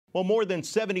Well, more than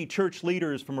 70 church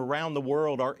leaders from around the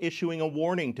world are issuing a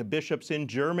warning to bishops in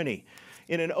Germany.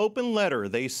 In an open letter,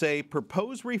 they say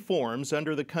proposed reforms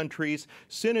under the country's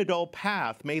Synodal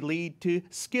Path may lead to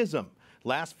schism.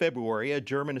 Last February, a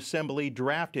German assembly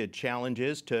drafted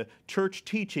challenges to church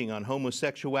teaching on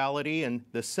homosexuality and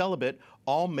the celibate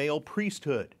all-male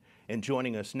priesthood. And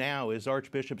joining us now is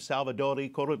Archbishop Salvatore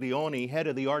Cordileone, head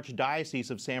of the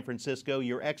Archdiocese of San Francisco.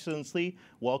 Your Excellency,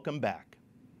 welcome back.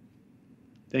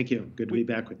 Thank you. Good to be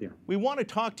back with you. We want to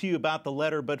talk to you about the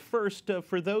letter, but first,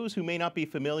 for those who may not be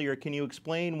familiar, can you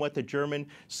explain what the German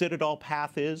Synodal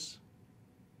Path is?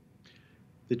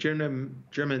 The German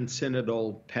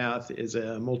Synodal Path is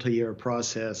a multi-year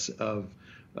process of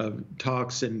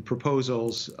talks and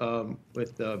proposals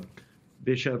with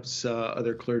bishops,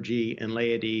 other clergy, and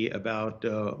laity about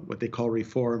what they call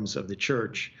reforms of the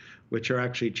Church, which are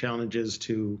actually challenges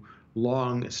to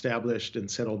long established and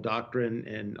settled doctrine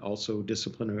and also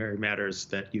disciplinary matters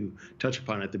that you touch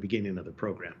upon at the beginning of the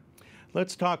program.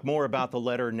 Let's talk more about the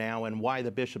letter now and why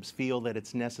the bishops feel that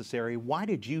it's necessary. Why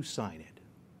did you sign it?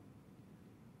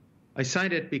 I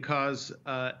signed it because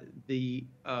the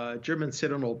German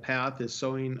Synodal Path is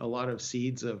sowing a lot of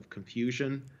seeds of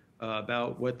confusion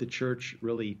about what the Church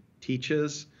really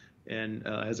teaches and,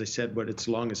 as I said, what its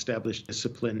long-established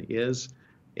discipline is.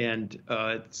 And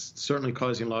it's certainly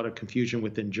causing a lot of confusion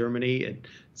within Germany. It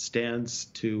stands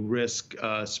to risk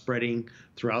spreading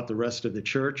throughout the rest of the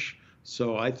Church.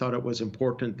 So I thought it was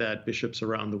important that bishops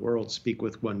around the world speak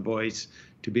with one voice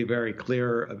to be very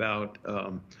clear about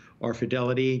our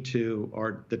fidelity to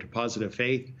the deposit of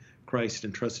faith Christ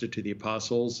entrusted to the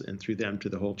apostles and through them to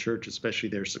the whole Church, especially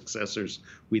their successors,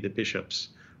 we the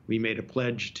bishops. We made a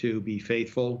pledge to be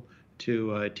faithful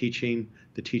to the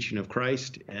teaching of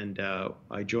Christ, and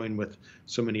I join with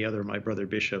so many other my brother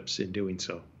bishops in doing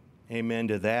so. Amen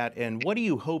to that. And what do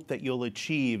you hope that you'll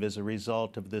achieve as a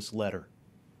result of this letter?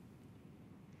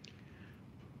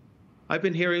 I've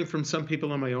been hearing from some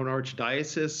people in my own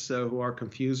archdiocese who are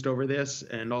confused over this,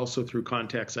 and also through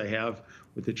contacts I have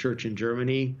with the Church in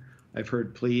Germany. I've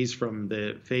heard pleas from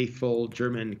the faithful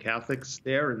German Catholics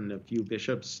there and a few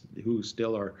bishops who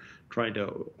still are trying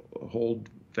to hold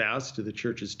fast to the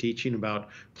Church's teaching about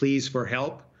pleas for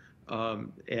help.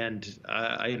 And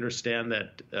I understand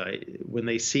that when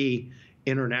they see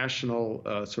international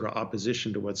sort of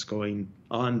opposition to what's going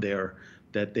on there,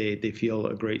 that they feel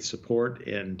a great support.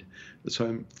 And so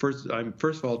I'm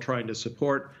first of all trying to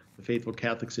support the faithful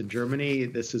Catholics in Germany.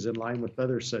 This is in line with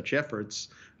other such efforts.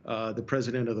 The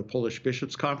president of the Polish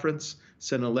Bishops' Conference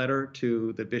sent a letter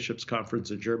to the Bishops'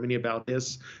 Conference in Germany about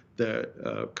this.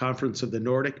 The Conference of the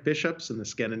Nordic Bishops in the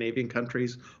Scandinavian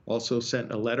countries also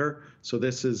sent a letter. So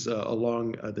this is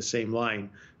along the same line,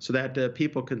 so that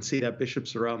people can see that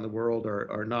bishops around the world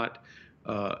are not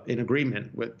in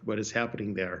agreement with what is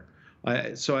happening there.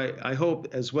 So I hope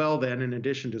as well then, in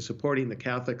addition to supporting the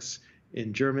Catholics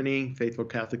in Germany, faithful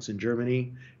Catholics in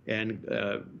Germany, and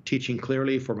teaching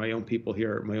clearly for my own people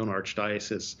here, my own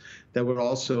archdiocese, that would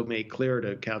also make clear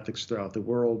to Catholics throughout the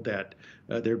world that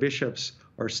their bishops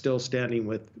are still standing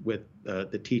with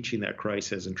the teaching that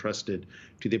Christ has entrusted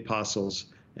to the apostles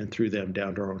and through them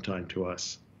down to our own time to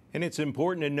us. And it's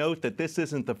important to note that this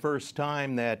isn't the first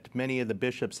time that many of the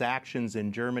bishops' actions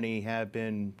in Germany have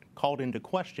been called into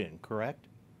question, correct?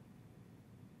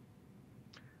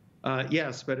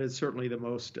 Yes, but it's certainly the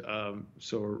most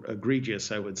so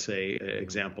egregious, I would say,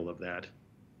 example of that.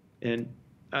 And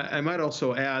I might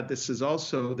also add, this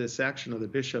action of the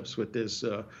bishops with this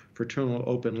fraternal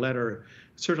open letter,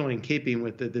 certainly in keeping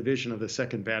with the division of the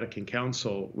Second Vatican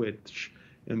Council, which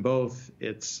in both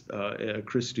its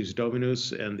Christus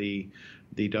Dominus and the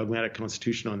dogmatic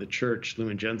constitution on the Church,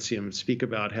 Lumen Gentium, speak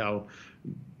about how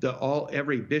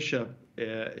every bishop,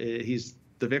 he's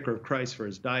the vicar of Christ for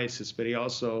his diocese, but he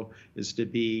also is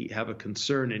to have a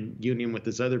concern in union with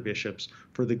his other bishops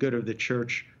for the good of the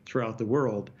Church throughout the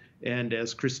world. And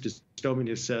as Christus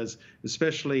Dominus says,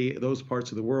 especially those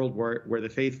parts of the world where the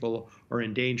faithful are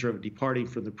in danger of departing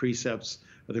from the precepts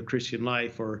of the Christian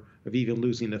life or of even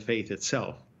losing the faith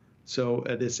itself. So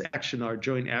this action, our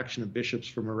joint action of bishops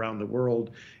from around the world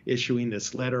issuing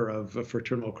this letter of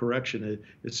fraternal correction,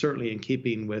 is certainly in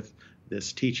keeping with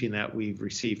this teaching that we've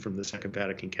received from the Second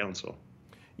Vatican Council.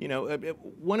 You know,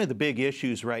 one of the big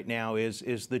issues right now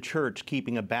is the Church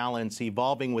keeping a balance,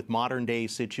 evolving with modern day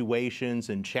situations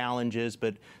and challenges,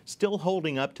 but still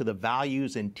holding up to the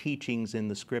values and teachings in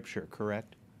the Scripture,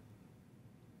 correct?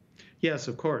 Yes,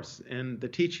 of course. And the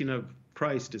teaching of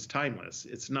Christ is timeless.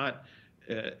 It's not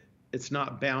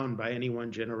bound by any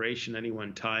one generation, any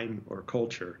one time or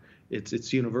culture.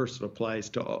 It's universal. It applies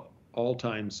to all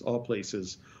times, all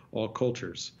places, all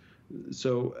cultures.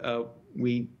 So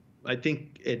I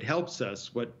think it helps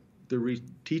us, what the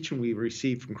teaching we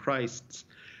receive from Christ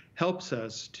helps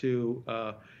us to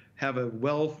have a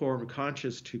well-formed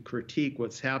conscience to critique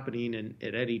what's happening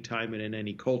at any time and in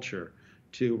any culture,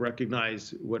 to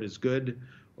recognize what is good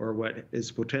or what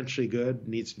is potentially good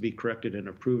needs to be corrected and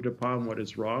improved upon, what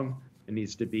is wrong and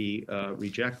needs to be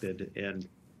rejected. And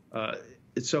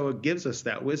so it gives us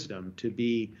that wisdom to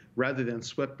be, rather than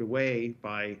swept away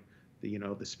by the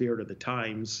spirit of the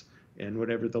times and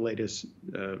whatever the latest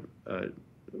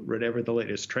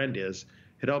trend is,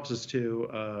 it helps us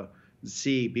to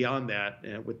see beyond that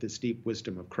with this deep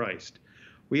wisdom of Christ.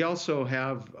 We also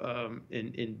have,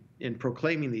 in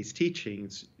proclaiming these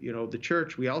teachings, the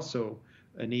Church, we also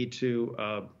need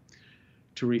to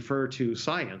refer to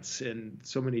science in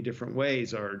so many different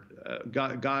ways.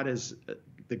 God is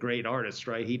the great artist,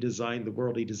 right? He designed the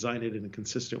world. He designed it in a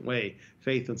consistent way.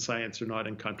 Faith and science are not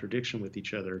in contradiction with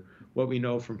each other. What we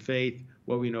know from faith,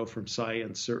 what we know from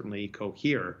science certainly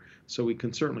cohere. So we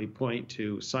can certainly point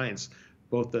to science,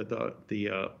 both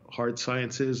the hard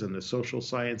sciences and the social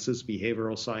sciences,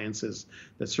 behavioral sciences,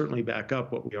 that certainly back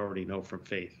up what we already know from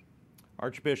faith.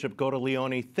 Archbishop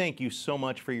Cordileone, thank you so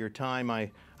much for your time. I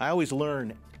always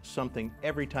learn something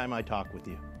every time I talk with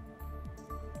you.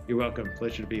 You're welcome.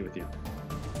 Pleasure to be with you.